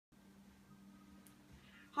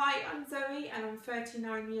Hi, I'm Zoe and I'm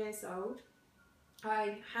 39 years old.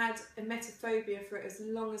 I had emetophobia for as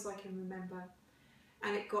long as I can remember,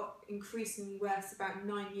 and it got increasingly worse about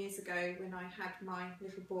 9 years ago when I had my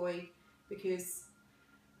little boy, because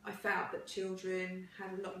I felt that children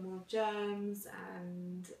had a lot more germs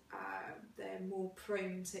and they're more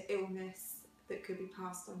prone to illness that could be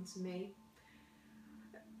passed on to me.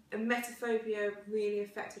 Emetophobia really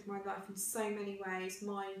affected my life in so many ways.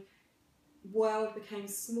 My world became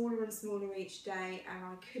smaller and smaller each day, and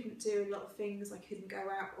I couldn't do a lot of things. I couldn't go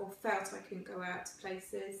out, or felt I couldn't go out to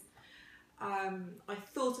places. I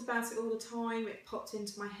thought about it all the time. It popped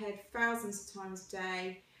into my head thousands of times a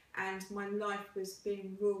day, and my life was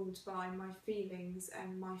being ruled by my feelings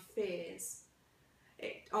and my fears.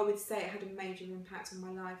 I would say it had a major impact on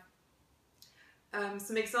my life.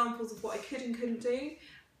 Some examples of what I could and couldn't do.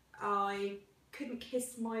 I couldn't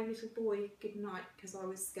kiss my little boy goodnight because I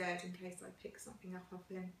was scared in case I picked something up off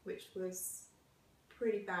him, which was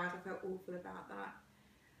pretty bad. I felt awful about that.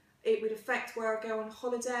 It would affect where I go on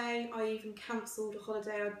holiday. I even cancelled a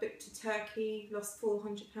holiday I booked to Turkey, lost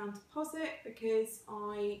 £400 deposit because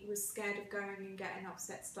I was scared of going and getting an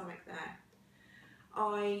upset stomach there.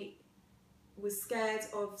 I was scared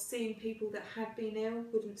of seeing people that had been ill,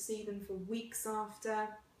 wouldn't see them for weeks after.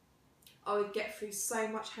 I would get through so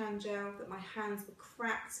much hand gel that my hands were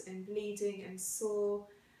cracked and bleeding and sore.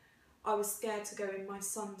 I was scared to go in my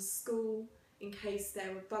son's school in case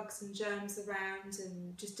there were bugs and germs around,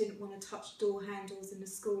 and just didn't want to touch door handles in the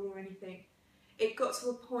school or anything. It got to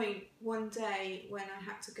a point one day when I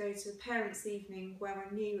had to go to a parents' evening where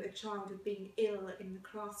I knew a child had been ill in the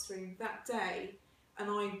classroom that day, and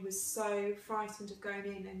I was so frightened of going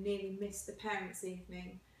in and nearly missed the parents'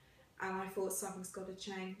 evening, and I thought something's got to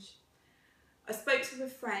change. I spoke to a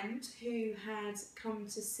friend who had come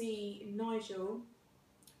to see Nigel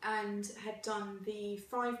and had done the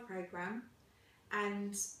 5 programme,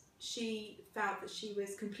 and she felt that she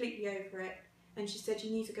was completely over it, and she said,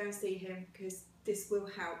 you need to go and see him because this will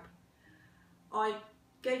help. I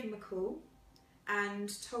gave him a call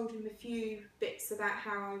and told him a few bits about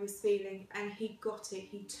how I was feeling, and he got it.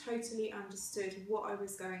 He totally understood what I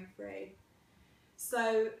was going through.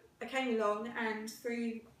 So I came along, and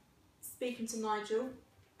through speaking to Nigel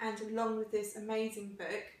and along with this amazing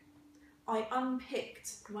book, I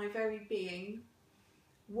unpicked my very being,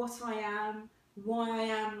 what I am, why I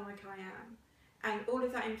am like I am, and all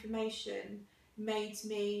of that information made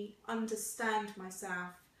me understand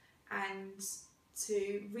myself and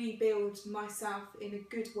to rebuild myself in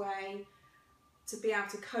a good way, to be able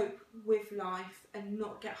to cope with life and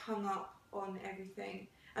not get hung up on everything.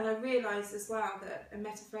 And I realised as well that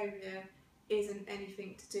emetophobia isn't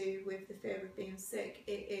anything to do with the fear of being sick.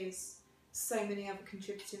 It is so many other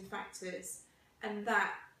contributing factors, and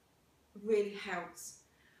that really helps.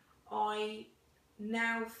 I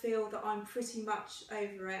now feel that I'm pretty much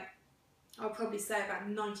over it. I'll probably say about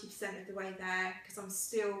 90% of the way there, because I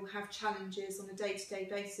still have challenges on a day-to-day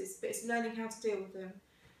basis, but it's learning how to deal with them.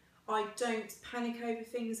 I don't panic over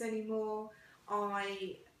things anymore.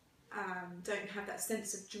 I don't have that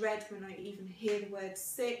sense of dread when I even hear the word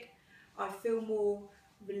sick. I feel more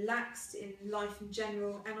relaxed in life in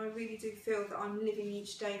general, and I really do feel that I'm living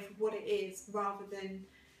each day for what it is rather than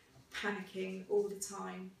panicking all the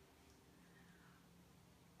time.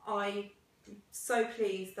 I'm so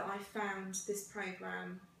pleased that I found this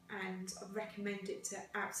programme, and I recommend it to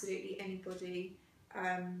absolutely anybody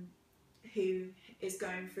who is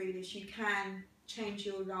going through this. You can change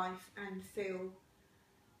your life and feel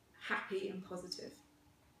happy and positive.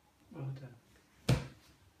 Well done.